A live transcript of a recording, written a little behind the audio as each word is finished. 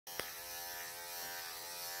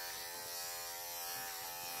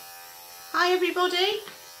Hi everybody,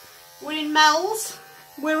 we're in Mel's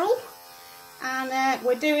Wirral and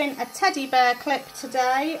we're doing a teddy bear clip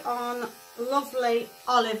today on lovely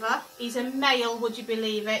Oliver. He's a male, would you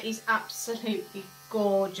believe it? He's absolutely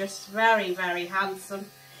gorgeous, very, very handsome.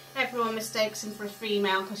 Everyone mistakes him for a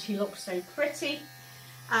female because he looks so pretty.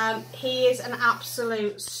 He is an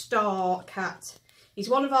absolute star cat. He's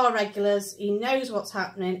one of our regulars, he knows what's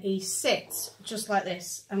happening, he sits just like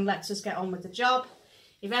this and lets us get on with the job.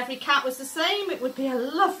 If every cat was the same, it would be a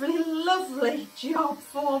lovely, lovely job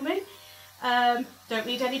for me. Don't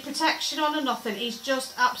need any protection on or nothing. He's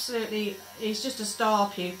just absolutely, he's just a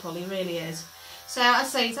star pupil, he really is. So as I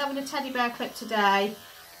say, he's having a teddy bear clip today.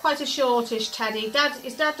 Quite a shortish teddy.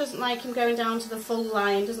 His dad doesn't like him going down to the full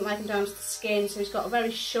line, doesn't like him down to the skin, so he's got a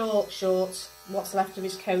very short, what's left of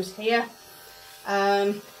his coat here.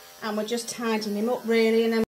 And we're just tidying him up really, and then